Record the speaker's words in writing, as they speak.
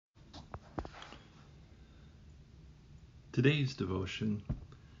Today's devotion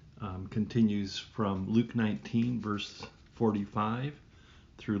continues from Luke 19, verse 45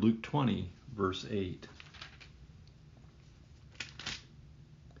 through Luke 20, verse 8.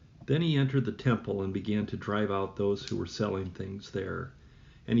 Then he entered the temple and began to drive out those who were selling things there.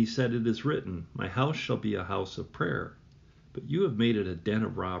 And he said, "It is written, 'My house shall be a house of prayer,' but you have made it a den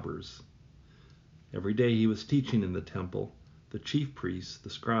of robbers." Every day he was teaching in the temple. The chief priests, the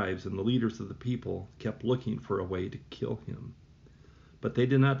scribes, and the leaders of the people kept looking for a way to kill him. But they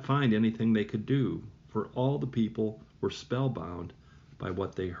did not find anything they could do, for all the people were spellbound by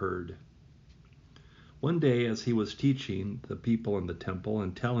what they heard. One day, as he was teaching the people in the temple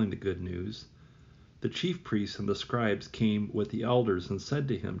and telling the good news, the chief priests and the scribes came with the elders and said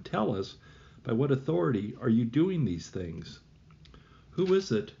to him, "Tell us, by what authority are you doing these things? Who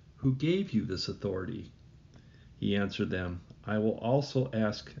is it who gave you this authority?" He answered them, "I will also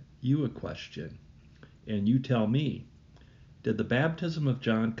ask you a question, and you tell me. Did the baptism of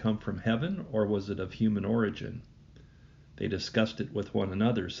John come from heaven, or was it of human origin?" They discussed it with one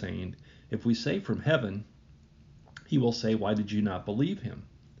another, saying, "If we say from heaven, he will say, 'Why did you not believe him?'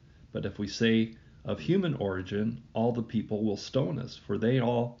 But if we say of human origin, all the people will stone us, for they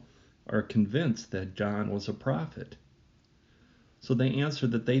all are convinced that John was a prophet." So they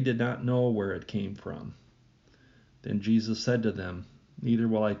answered that they did not know where it came from. Then Jesus said to them, "Neither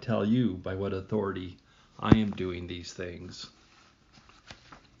will I tell you by what authority I am doing these things."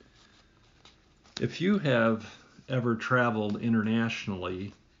 If you have ever traveled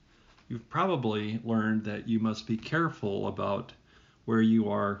internationally, you've probably learned that you must be careful about where you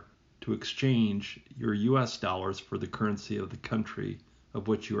are to exchange your US dollars for the currency of the country of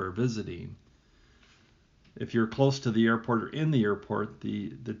which you are visiting. If you're close to the airport or in the airport,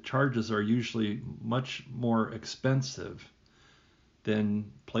 the charges are usually much more expensive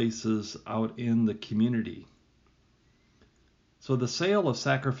than places out in the community. So the sale of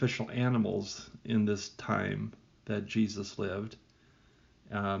sacrificial animals in this time that Jesus lived,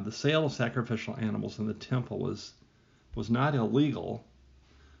 the sale of sacrificial animals in the temple was not illegal,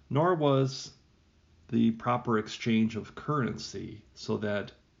 nor was the proper exchange of currency so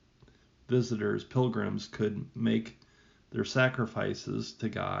that visitors, pilgrims, could make their sacrifices to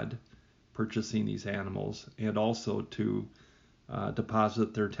God, purchasing these animals, and also to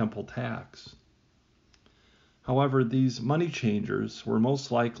deposit their temple tax. However, these money changers were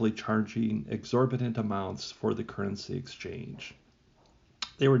most likely charging exorbitant amounts for the currency exchange.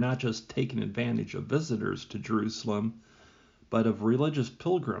 They were not just taking advantage of visitors to Jerusalem, but of religious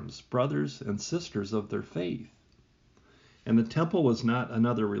pilgrims, brothers and sisters of their faith. And the temple was not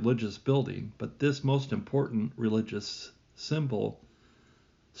another religious building, but this most important religious symbol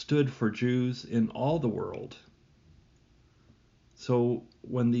stood for Jews in all the world. So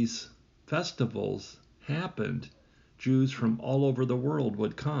when these festivals happened, Jews from all over the world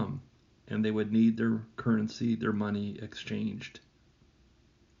would come, and they would need their currency, their money exchanged.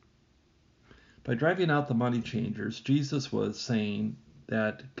 By driving out the money changers, Jesus was saying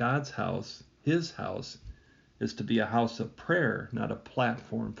that God's house, his house, is to be a house of prayer, not a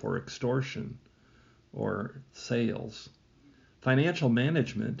platform for extortion or sales. Financial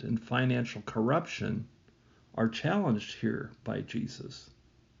management and financial corruption are challenged here by Jesus.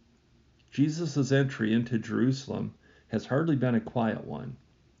 Jesus' entry into Jerusalem has hardly been a quiet one.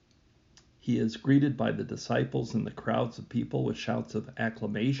 He is greeted by the disciples and the crowds of people with shouts of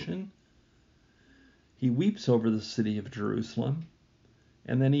acclamation. He weeps over the city of Jerusalem,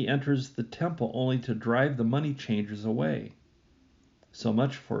 and then he enters the temple only to drive the money changers away. So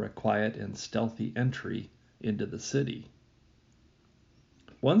much for a quiet and stealthy entry into the city.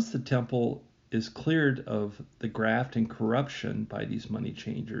 Once the temple is cleared of the graft and corruption by these money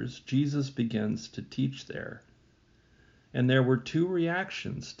changers, Jesus begins to teach there. And there were two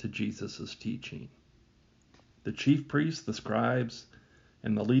reactions to Jesus' teaching. The chief priests, the scribes,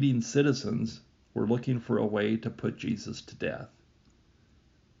 and the leading citizens were looking for a way to put Jesus to death.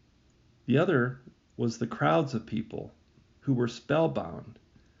 The other was the crowds of people who were spellbound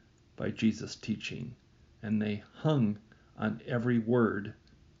by Jesus' teaching, and they hung on every word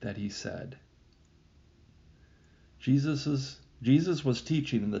that he said. Jesus was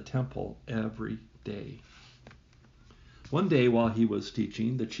teaching in the temple every day. One day while he was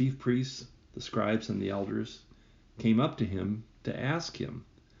teaching, the chief priests, the scribes, and the elders came up to him to ask him,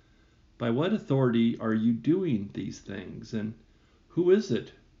 "By what authority are you doing these things? And who is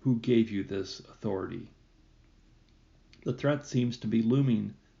it who gave you this authority?" The threat seems to be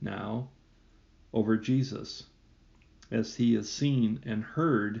looming now over Jesus, as he is seen and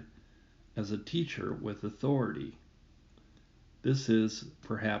heard as a teacher with authority. This is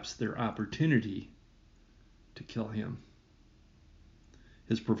perhaps their opportunity to kill him.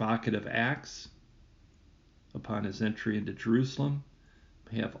 His provocative acts upon his entry into Jerusalem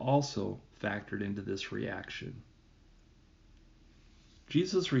have also factored into this reaction.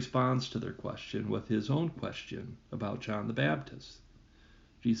 Jesus responds to their question with his own question about John the Baptist.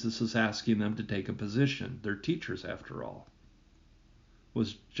 Jesus is asking them to take a position. They're teachers, after all.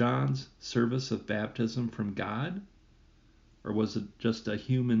 Was John's service of baptism from God, or was it just a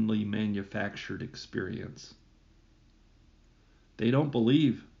humanly manufactured experience? They don't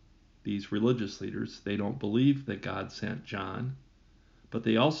believe, these religious leaders, they don't believe that God sent John, but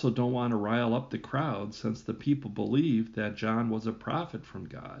they also don't want to rile up the crowd since the people believed that John was a prophet from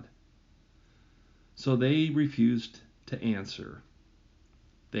God. So they refused to answer.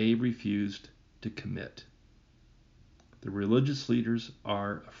 They refused to commit. The religious leaders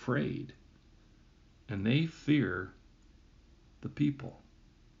are afraid, and they fear the people.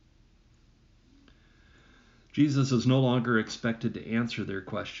 Jesus is no longer expected to answer their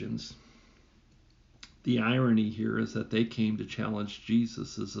questions. The irony here is that they came to challenge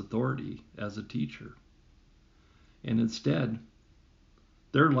Jesus' authority as a teacher. And instead,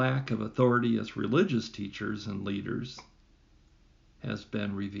 their lack of authority as religious teachers and leaders has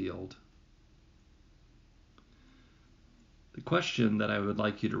been revealed. The question that I would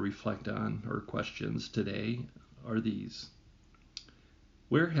like you to reflect on, or questions today, are these.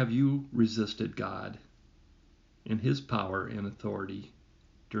 Where have you resisted God and his power and authority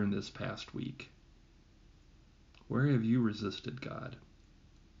during this past week? Where have you resisted God?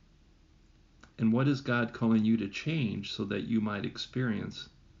 And what is God calling you to change so that you might experience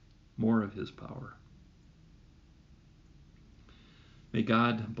more of his power? May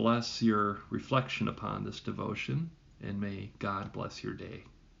God bless your reflection upon this devotion, and may God bless your day.